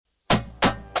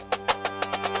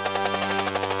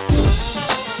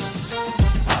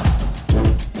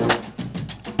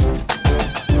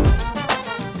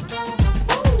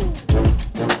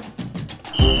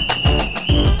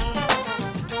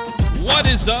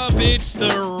up? It's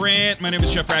The Rant. My name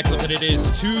is Jeff Ratcliffe, and it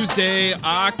is Tuesday,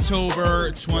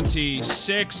 October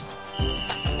 26th.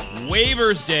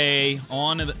 Waivers Day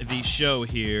on the show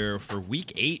here for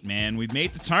Week 8, man. We've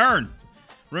made the turn.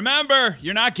 Remember,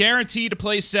 you're not guaranteed to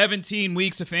play 17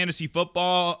 weeks of fantasy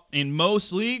football. In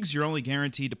most leagues, you're only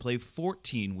guaranteed to play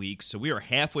 14 weeks. So we are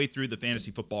halfway through the fantasy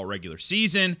football regular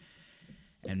season.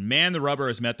 And man, the rubber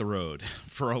has met the road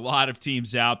for a lot of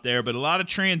teams out there, but a lot of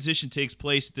transition takes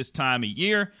place at this time of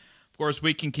year. Of course,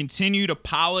 we can continue to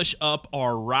polish up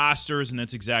our rosters, and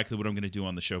that's exactly what I'm going to do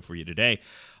on the show for you today.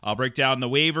 I'll break down the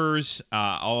waivers.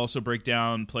 I'll also break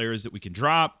down players that we can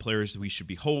drop, players that we should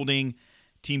be holding,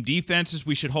 team defenses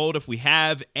we should hold if we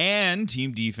have, and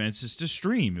team defenses to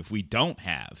stream if we don't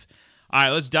have. All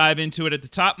right, let's dive into it. At the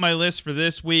top of my list for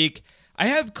this week, I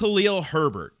have Khalil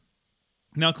Herbert.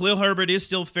 Now, Khalil Herbert is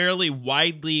still fairly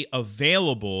widely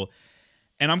available,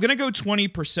 and I'm going to go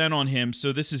 20% on him,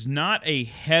 so this is not a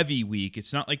heavy week.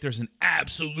 It's not like there's an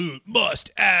absolute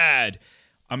must-add.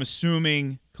 I'm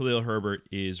assuming Khalil Herbert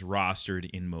is rostered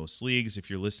in most leagues. If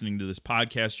you're listening to this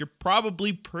podcast, you're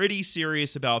probably pretty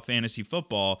serious about fantasy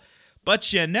football,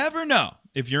 but you never know.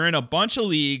 If you're in a bunch of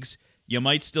leagues, you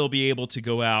might still be able to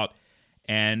go out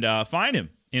and find him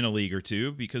in a league or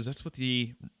two, because that's what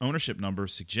the ownership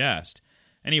numbers suggest.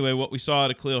 Anyway, what we saw out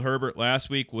of Khalil Herbert last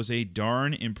week was a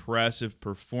darn impressive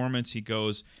performance. He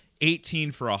goes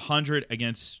 18 for 100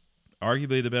 against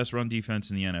arguably the best run defense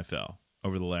in the NFL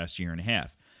over the last year and a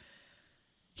half.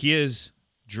 He is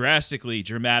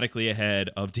dramatically ahead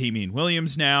of Damian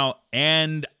Williams now,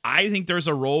 and I think there's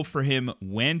a role for him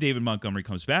when David Montgomery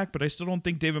comes back, but I still don't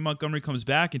think David Montgomery comes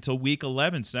back until Week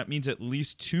 11, so that means at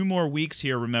least 2 more weeks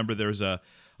here. Remember, there's a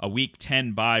Week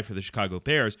 10 bye for the Chicago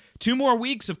Bears. 2 more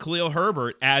weeks of Khalil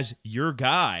Herbert as your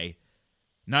guy.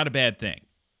 Not a bad thing.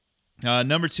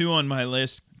 Number 2 on my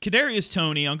list, Kadarius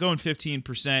Toney. I'm going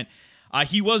 15%.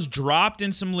 He was dropped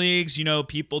in some leagues. You know,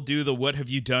 people do the "what have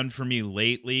you done for me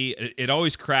lately?" It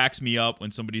always cracks me up when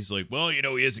somebody's like, well, you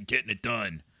know, he isn't getting it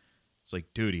done. It's like,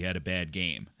 dude, he had a bad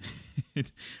game.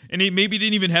 And he maybe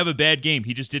didn't even have a bad game.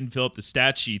 He just didn't fill up the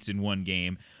stat sheets in one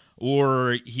game.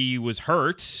 Or he was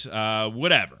hurt,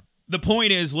 whatever. The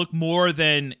point is, look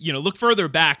further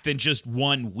back than just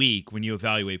 1 week when you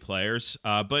evaluate players.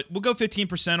 But we'll go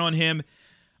 15% on him.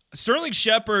 Sterling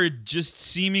Shepard just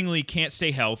seemingly can't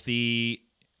stay healthy.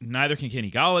 Neither can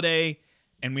Kenny Golladay.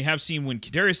 And we have seen when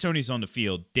Kadarius Toney's on the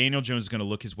field, Daniel Jones is going to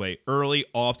look his way early,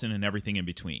 often, and everything in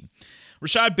between.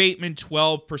 Rashad Bateman,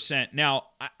 12%. Now,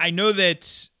 I know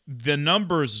that the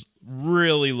numbers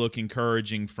really look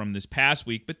encouraging from this past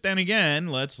week, but then again,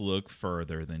 let's look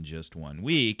further than just 1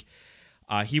 week.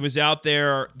 He was out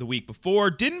there the week before,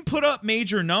 didn't put up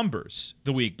major numbers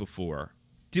the week before.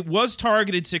 It was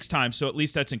targeted 6 times, so at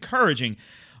least that's encouraging.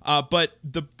 But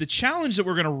the challenge that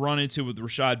we're going to run into with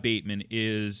Rashad Bateman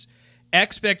is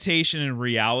expectation and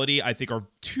reality, I think, are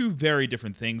 2 very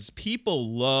different things. People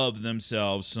love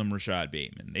themselves some Rashad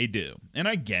Bateman. They do. And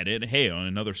I get it. Hey, on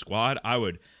another squad, I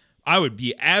would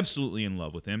be absolutely in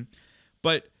love with him.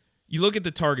 But you look at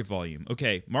the target volume.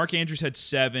 Okay, Mark Andrews had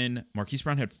 7. Marquise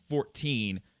Brown had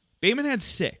 14. Bateman had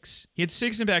 6. He had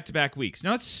 6 in back-to-back weeks.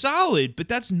 Now, it's solid, but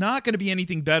that's not going to be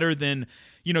anything better than,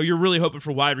 you're really hoping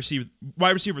for wide receiver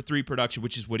 3 production,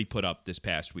 which is what he put up this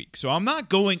past week. So I'm not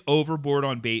going overboard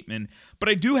on Bateman, but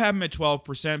I do have him at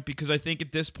 12% because I think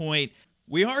at this point,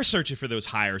 we are searching for those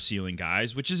higher ceiling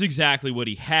guys, which is exactly what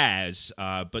he has.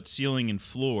 But ceiling and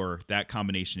floor, that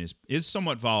combination is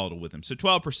somewhat volatile with him. So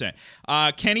 12%.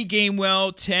 Kenny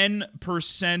Gainwell,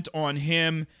 10% on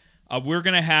him. We're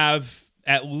going to have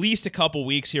at least a couple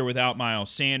weeks here without Miles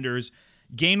Sanders.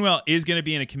 Gainwell is going to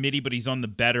be in a committee, but he's on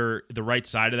the right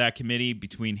side of that committee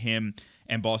between him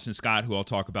and Boston Scott, who I'll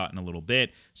talk about in a little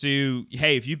bit. So,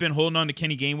 hey, if you've been holding on to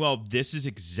Kenny Gainwell, this is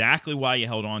exactly why you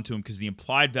held on to him, because the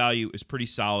implied value is pretty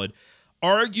solid.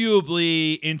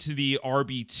 Arguably into the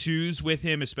RB2s with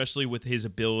him, especially with his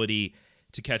ability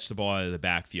to catch the ball out of the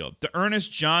backfield. The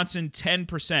Ernest Johnson,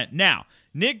 10%. Now,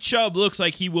 Nick Chubb looks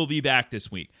like he will be back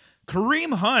this week.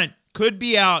 Kareem Hunt could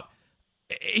be out.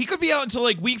 He could be out until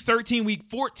like week 13, week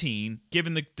 14,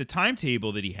 given the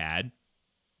timetable that he had.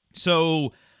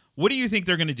 So what do you think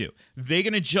they're going to do? They're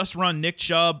going to just run Nick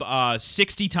Chubb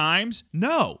 60 times?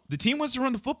 No. The team wants to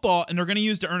run the football, and they're going to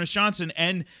use D'Ernest Johnson.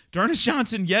 And D'Ernest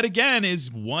Johnson, yet again,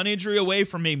 is 1 injury away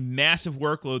from a massive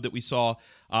workload that we saw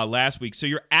last week. So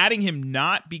you're adding him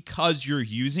not because you're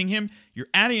using him. You're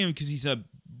adding him because he's a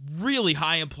really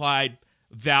high implied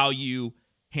value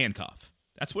handcuff.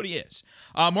 That's what he is.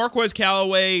 Marquez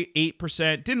Callaway,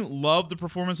 8%. Didn't love the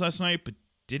performance last night, but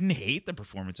didn't hate the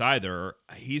performance either.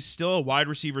 He's still a wide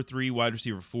receiver 3, wide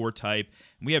receiver 4 type,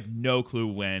 and we have no clue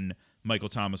when Michael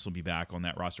Thomas will be back on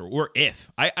that roster, or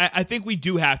if. I think we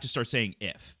do have to start saying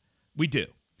if. We do.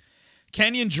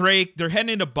 Kenyon Drake, they're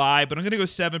heading into bye, but I'm going to go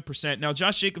 7%. Now,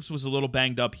 Josh Jacobs was a little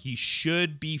banged up. He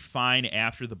should be fine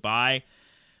after the bye,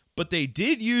 but they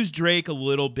did use Drake a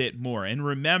little bit more. And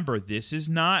remember, this is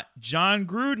not John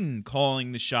Gruden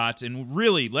calling the shots. And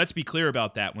really, let's be clear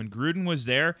about that. When Gruden was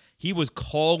there, he was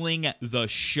calling the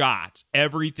shots,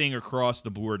 everything across the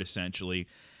board, essentially.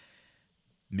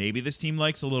 Maybe this team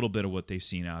likes a little bit of what they've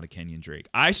seen out of Kenyon Drake.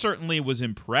 I certainly was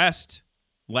impressed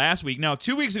last week. Now,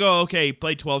 2 weeks ago, okay, he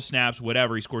played 12 snaps,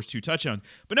 whatever. He scores 2 touchdowns.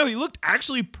 But no, he looked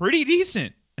actually pretty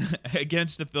decent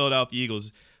against the Philadelphia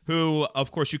Eagles, who,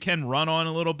 of course, you can run on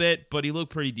a little bit, but he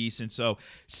looked pretty decent. So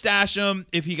stash him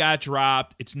if he got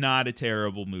dropped. It's not a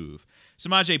terrible move.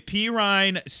 Samaje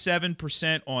Perine,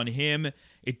 7% on him.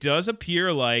 It does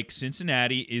appear like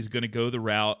Cincinnati is going to go the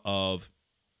route of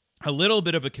a little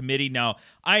bit of a committee. Now,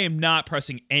 I am not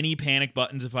pressing any panic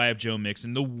buttons if I have Joe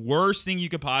Mixon. The worst thing you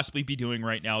could possibly be doing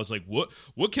right now is like, what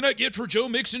can I get for Joe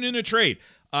Mixon in a trade?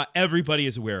 Everybody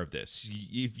is aware of this.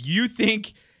 If you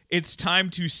think it's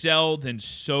time to sell, then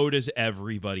so does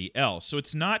everybody else. So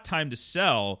it's not time to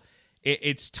sell.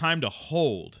 It's time to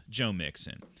hold Joe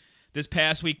Mixon. This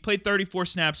past week, played 34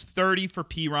 snaps, 30 for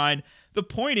Perine. The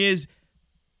point is,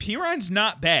 Perine's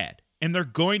not bad, and they're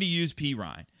going to use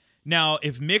Perine. Now,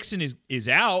 if Mixon is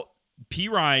out,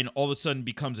 Perine all of a sudden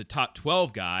becomes a top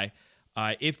 12 guy.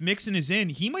 If Mixon is in,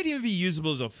 he might even be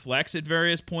usable as a flex at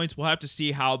various points. We'll have to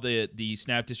see how the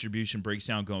snap distribution breaks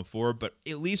down going forward, but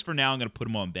at least for now, I'm going to put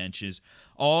him on benches.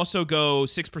 I'll also go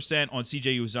 6% on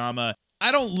CJ Uzomah.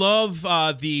 I don't love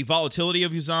the volatility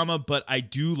of Uzomah, but I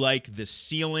do like the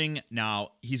ceiling.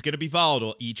 Now, he's going to be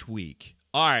volatile each week.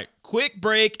 All right, quick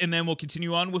break, and then we'll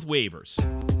continue on with waivers.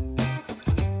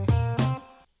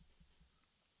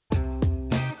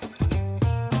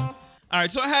 All right,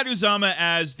 so I had Uzomah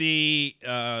as the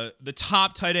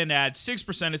top tight end at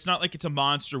 6%. It's not like it's a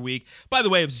monster week. By the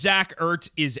way, if Zach Ertz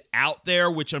is out there,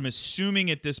 which I'm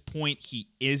assuming at this point he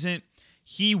isn't,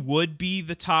 he would be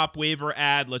the top waiver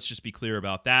ad. Let's just be clear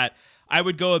about that. I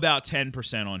would go about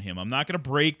 10% on him. I'm not going to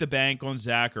break the bank on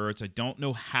Zach Ertz. I don't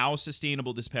know how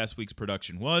sustainable this past week's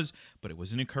production was, but it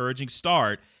was an encouraging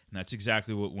start, and that's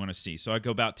exactly what we want to see. So I'd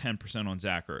go about 10% on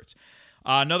Zach Ertz.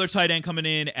 Another tight end coming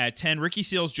in at 10, Ricky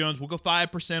Seals-Jones. We'll go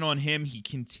 5% on him. He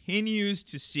continues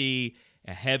to see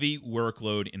a heavy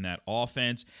workload in that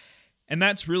offense, and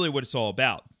that's really what it's all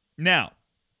about. Now,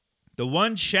 the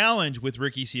one challenge with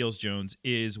Ricky Seals-Jones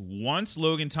is once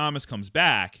Logan Thomas comes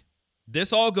back,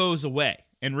 this all goes away,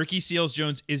 and Ricky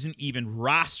Seals-Jones isn't even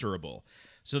rosterable.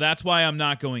 So that's why I'm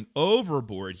not going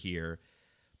overboard here.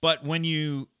 But when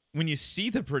you see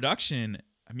the production,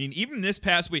 I mean, even this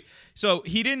past week, so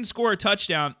he didn't score a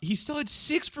touchdown. He still had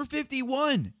 6 for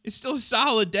 51. It's still a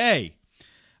solid day.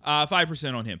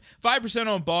 5% on him. 5%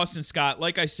 on Boston Scott.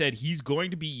 Like I said, he's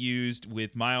going to be used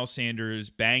with Miles Sanders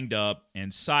banged up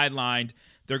and sidelined.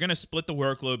 They're going to split the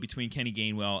workload between Kenny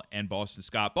Gainwell and Boston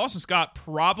Scott. Boston Scott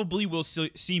probably will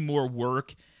see more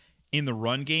work in the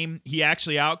run game. He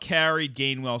actually outcarried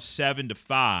Gainwell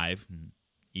 7-5.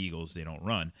 Eagles, they don't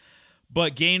run.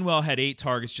 But Gainwell had 8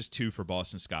 targets, just 2 for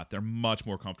Boston Scott. They're much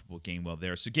more comfortable with Gainwell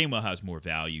there. So Gainwell has more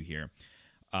value here.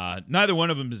 Neither one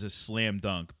of them is a slam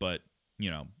dunk, but,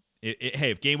 you know,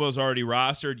 hey, if Gainwell's already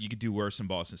rostered, you could do worse than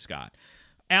Boston Scott.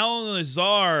 Allen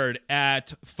Lazard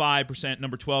at 5%,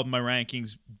 number 12 in my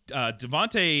rankings.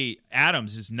 Devontae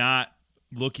Adams is not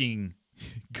looking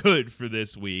good for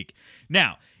this week.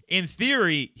 Now, in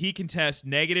theory, he can test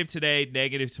negative today,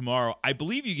 negative tomorrow. I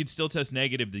believe you can still test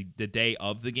negative the day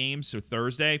of the game, so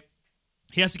Thursday.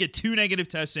 He has to get 2 negative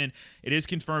tests in. It is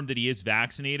confirmed that he is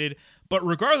vaccinated. But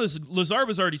regardless, Lazard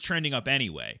was already trending up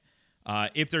anyway.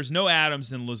 If there's no Adams,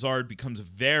 then Lazard becomes a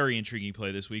very intriguing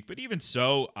play this week. But even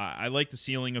so, I like the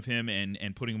ceiling of him,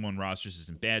 and putting him on rosters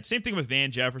isn't bad. Same thing with Van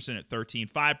Jefferson at 13,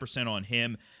 5% on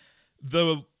him.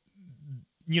 The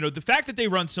fact that they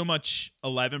run so much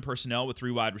 11 personnel with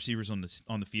 3 wide receivers on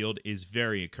the field is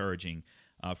very encouraging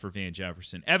for Van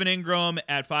Jefferson. Evan Ingram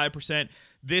at 5%.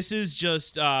 This is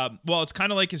just it's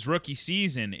kind of like his rookie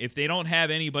season. If they don't have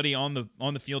anybody on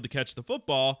the field to catch the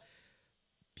football,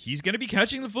 he's going to be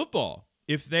catching the football.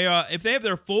 If they have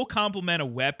their full complement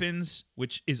of weapons,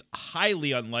 which is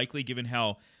highly unlikely given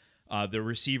how the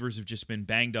receivers have just been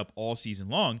banged up all season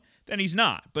long, then he's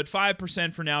not. But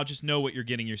 5% for now, just know what you're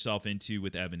getting yourself into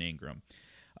with Evan Ingram.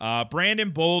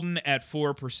 Brandon Bolden at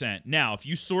 4%. Now, if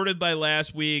you sorted by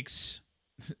last week's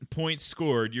points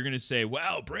scored, you're going to say,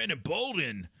 wow, Brandon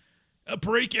Bolden, a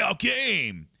breakout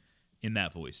game. in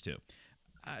that voice, too.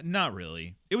 Not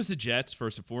really. It was the Jets,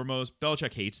 first and foremost.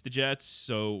 Belichick hates the Jets,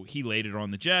 so he laid it on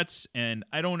the Jets, and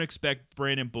I don't expect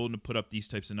Brandon Bolden to put up these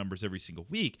types of numbers every single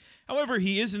week. However,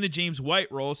 he is in the James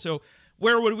White role, so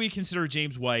where would we consider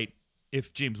James White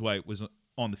if James White was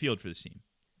on the field for this team?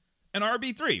 An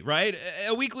RB3, right?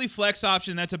 A weekly flex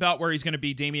option, that's about where he's going to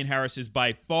be. Damian Harris is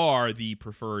by far the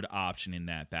preferred option in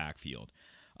that backfield.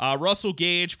 Russell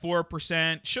Gage,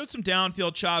 4%, showed some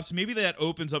downfield chops. Maybe that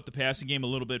opens up the passing game a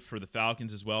little bit for the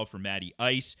Falcons as well, for Matty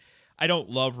Ice. I don't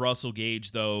love Russell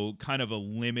Gage, though. Kind of a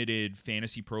limited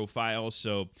fantasy profile,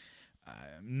 so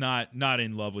not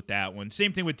in love with that one.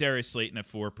 Same thing with Darius Slayton at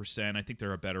 4%. I think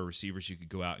there are better receivers you could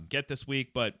go out and get this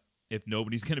week, but if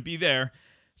nobody's going to be there,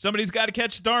 somebody's got to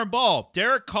catch the darn ball.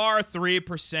 Derek Carr,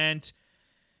 3%.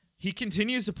 He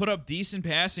continues to put up decent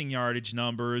passing yardage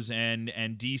numbers and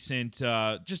decent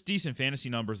fantasy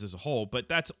numbers as a whole, but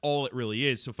that's all it really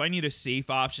is. So if I need a safe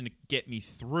option to get me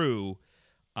through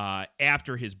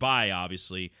after his bye,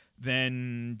 obviously,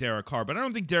 then Derek Carr. But I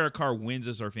don't think Derek Carr wins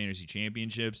us our fantasy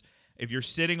championships. If you're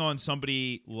sitting on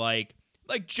somebody like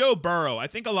Joe Burrow, I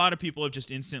think a lot of people have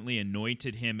just instantly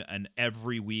anointed him an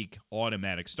every week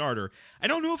automatic starter. I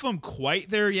don't know if I'm quite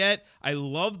there yet. I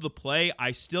love the play.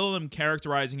 I still am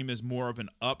characterizing him as more of an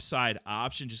upside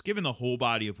option, just given the whole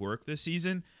body of work this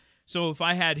season. So if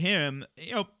I had him,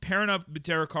 pairing up with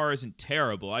Derek Carr isn't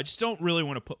terrible. I just don't really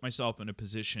want to put myself in a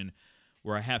position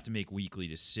where I have to make weekly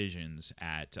decisions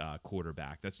at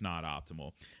quarterback. That's not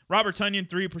optimal. Robert Tonyan,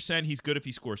 3%. He's good if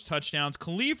he scores touchdowns.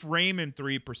 Khalif Raymond,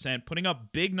 3%, putting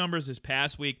up big numbers this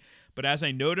past week. But as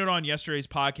I noted on yesterday's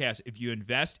podcast, if you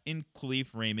invest in Khalif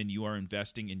Raymond, you are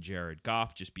investing in Jared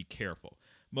Goff. Just be careful.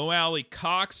 Mo Alley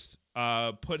Cox,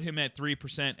 put him at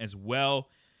 3% as well.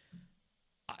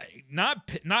 Not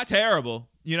terrible.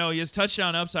 He has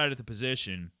touchdown upside at the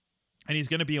position, and he's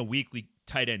going to be a weekly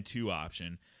tight end 2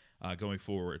 option. Going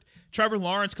forward. Trevor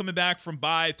Lawrence coming back from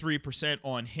bye, 3%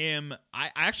 on him. I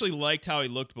actually liked how he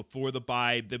looked before the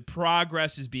bye. The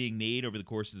progress is being made over the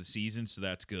course of the season, so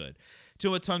that's good.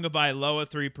 Tua Tagovailoa,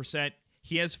 3%.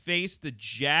 He has faced the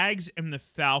Jags and the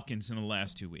Falcons in the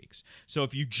last 2 weeks. So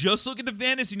if you just look at the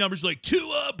fantasy numbers like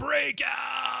Tua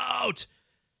breakout,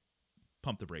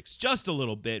 pump the brakes just a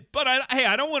little bit. But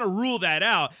I don't want to rule that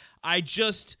out. I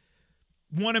just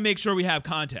want to make sure we have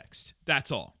context.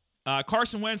 That's all.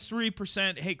 Carson Wentz,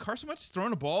 3%. Hey, Carson Wentz is throwing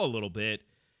the ball a little bit.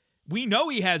 We know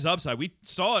he has upside. We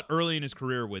saw it early in his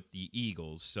career with the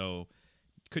Eagles, so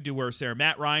could do worse there.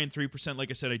 Matt Ryan, 3%. Like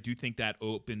I said, I do think that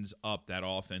opens up that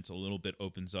offense a little bit,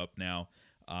 opens up now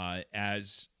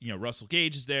as Russell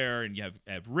Gage is there, and you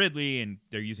have Ridley, and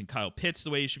they're using Kyle Pitts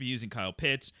the way you should be using Kyle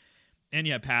Pitts, and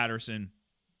you have Patterson.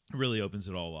 It really opens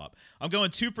it all up. I'm going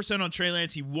 2% on Trey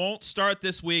Lance. He won't start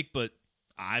this week, but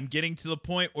I'm getting to the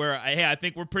point where I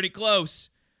think we're pretty close.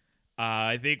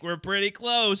 Anyway,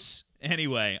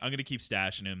 I'm going to keep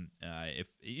stashing him.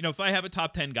 If I have a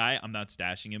top 10 guy, I'm not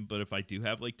stashing him. But if I do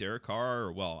have like Derek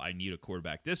Carr, I need a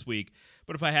quarterback this week.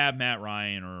 But if I have Matt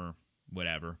Ryan or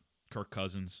whatever, Kirk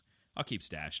Cousins, I'll keep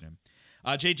stashing him.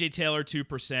 J.J. Taylor,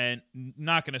 2%.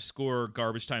 Not going to score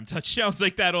garbage time touchdowns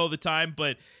like that all the time,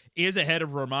 but is ahead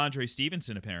of Ramondre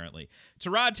Stevenson, apparently.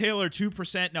 Tyrod Taylor,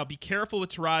 2%. Now, be careful with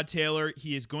Tyrod Taylor.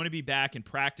 He is going to be back in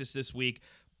practice this week,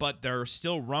 but there are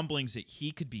still rumblings that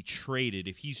he could be traded.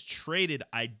 If he's traded,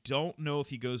 I don't know if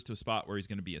he goes to a spot where he's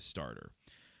going to be a starter.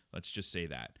 Let's just say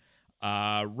that.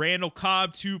 Randall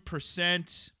Cobb,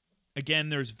 2%. Again,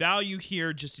 there's value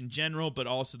here just in general, but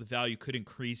also the value could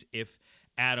increase if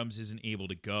Adams isn't able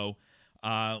to go.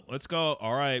 Let's go.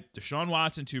 All right, Deshaun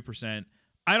Watson, 2%.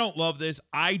 I don't love this.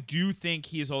 I do think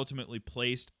he is ultimately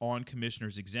placed on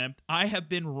commissioner's exempt. I have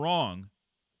been wrong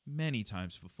many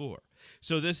times before.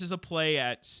 So this is a play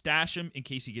at stash him in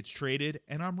case he gets traded,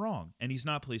 and I'm wrong, and he's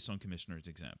not placed on commissioner's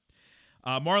exempt.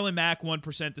 Marlon Mack,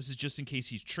 1%. This is just in case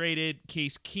he's traded.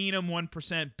 Case Keenum,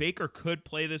 1%. Baker could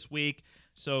play this week,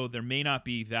 so there may not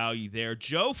be value there.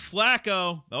 Joe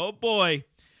Flacco, oh boy,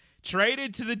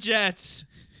 traded to the Jets.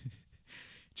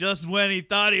 Just when he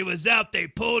thought he was out, they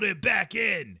pulled him back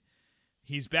in.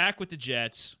 He's back with the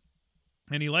Jets,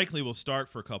 and he likely will start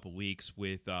for a couple weeks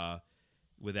without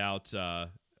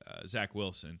Zach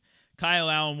Wilson. Kyle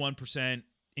Allen, 1%.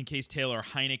 In case Taylor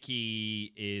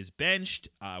Heineke is benched,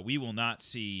 we will not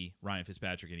see Ryan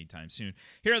Fitzpatrick anytime soon.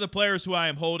 Here are the players who I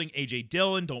am holding. A.J.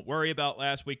 Dillon, don't worry about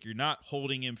last week. You're not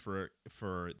holding him for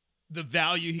the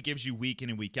value he gives you week in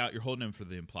and week out, you're holding him for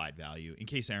the implied value in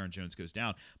case Aaron Jones goes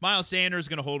down. Miles Sanders is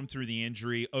going to hold him through the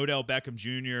injury. Odell Beckham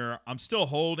Jr., I'm still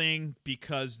holding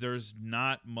because there's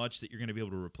not much that you're going to be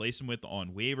able to replace him with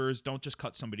on waivers. Don't just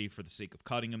cut somebody for the sake of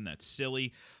cutting him. That's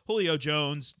silly. Julio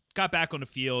Jones got back on the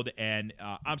field, and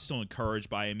I'm still encouraged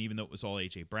by him, even though it was all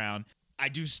A.J. Brown. I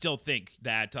do still think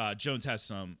that Jones has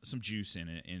some juice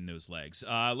in those legs.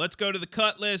 Let's go to the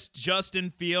cut list. Justin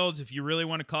Fields, if you really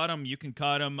want to cut him, you can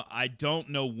cut him. I don't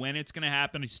know when it's going to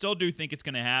happen. I still do think it's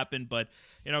going to happen, but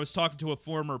I was talking to a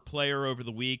former player over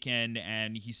the weekend,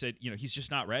 and he said, he's just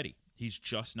not ready. He's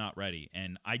just not ready,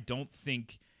 and I don't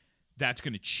think that's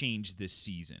going to change this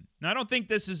season. Now, I don't think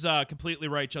this is completely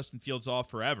right. Justin Fields off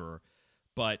forever,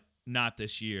 but not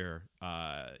this year,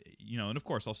 and of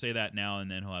course I'll say that now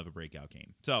and then he'll have a breakout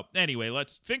game. So anyway,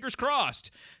 let's fingers crossed.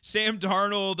 Sam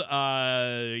Darnold,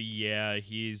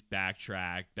 he's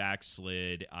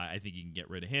backslid. I think you can get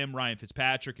rid of him. Ryan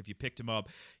Fitzpatrick, if you picked him up,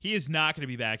 he is not going to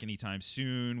be back anytime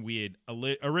soon. We had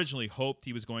originally hoped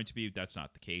he was going to be. That's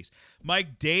not the case.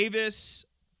 Mike Davis,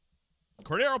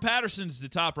 Cordero Patterson's the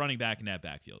top running back in that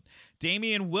backfield.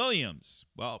 Damian Williams,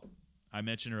 well, I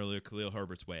mentioned earlier, Khalil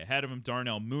Herbert's way ahead of him.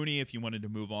 Darnell Mooney, if you wanted to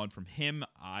move on from him,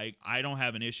 I don't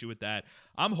have an issue with that.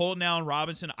 I'm holding Allen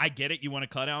Robinson. I get it. You want to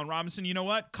cut Allen Robinson. You know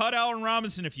what? Cut Allen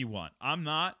Robinson if you want. I'm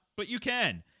not, but you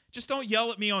can. Just don't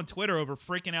yell at me on Twitter over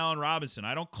freaking Allen Robinson.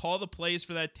 I don't call the plays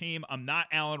for that team. I'm not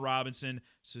Allen Robinson,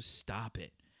 so stop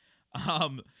it.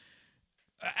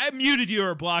 I muted you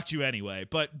or blocked you anyway,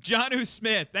 but Jonnu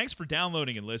Smith, thanks for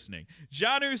downloading and listening.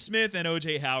 Jonnu Smith and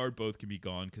O.J. Howard both can be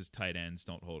gone because tight ends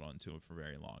don't hold on to him for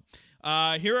very long.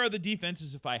 Here are the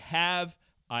defenses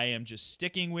I am just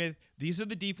sticking with. These are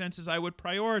the defenses I would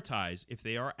prioritize if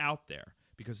they are out there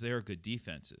because they are good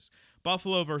defenses.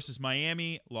 Buffalo versus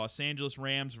Miami, Los Angeles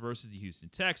Rams versus the Houston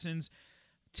Texans,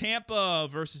 Tampa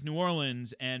versus New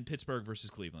Orleans, and Pittsburgh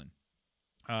versus Cleveland.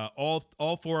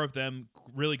 All four of them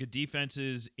really good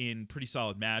defenses in pretty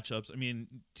solid matchups. I mean,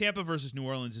 Tampa versus New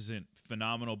Orleans isn't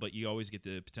phenomenal, but you always get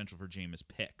the potential for Jameis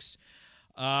picks.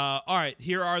 All right,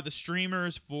 here are the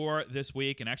streamers for this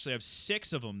week, and actually I have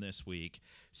 6 of them this week.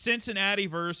 Cincinnati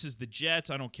versus the Jets.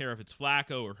 I don't care if it's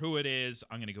Flacco or who it is.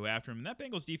 I'm going to go after him, and that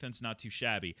Bengals defense not too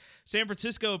shabby. San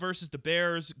Francisco versus the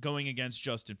Bears going against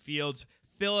Justin Fields.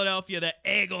 Philadelphia, the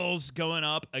Eagles going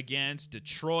up against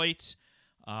Detroit.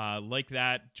 Like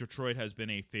that, Detroit has been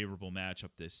a favorable matchup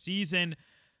this season.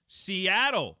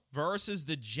 Seattle versus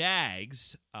the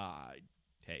Jags.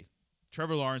 Hey,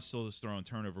 Trevor Lawrence still is throwing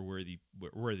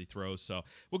turnover-worthy throws, so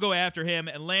we'll go after him.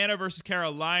 Atlanta versus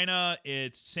Carolina.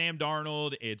 It's Sam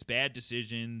Darnold. It's bad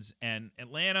decisions. And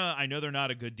Atlanta, I know they're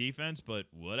not a good defense, but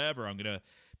whatever.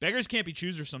 Beggars can't be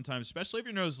choosers sometimes, especially if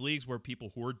you're in those leagues where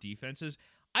people hoard defenses.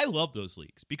 I love those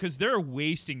leagues because they're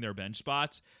wasting their bench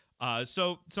spots.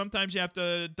 So sometimes you have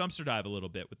to dumpster dive a little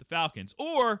bit with the Falcons.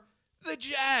 Or the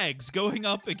Jags going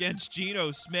up against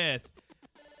Geno Smith.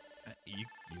 You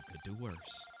could do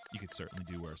worse. You could certainly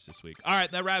do worse this week. All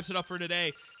right, that wraps it up for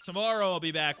today. Tomorrow I'll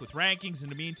be back with rankings. In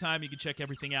the meantime, you can check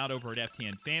everything out over at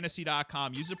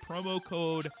ftnfantasy.com. Use the promo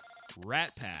code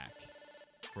RATPACK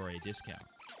for a discount.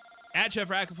 At Jeff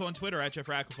Ratcliffe on Twitter, at Jeff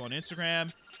Ratcliffe on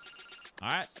Instagram. All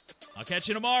right, I'll catch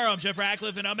you tomorrow. I'm Jeff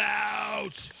Ratcliffe, and I'm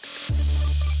out.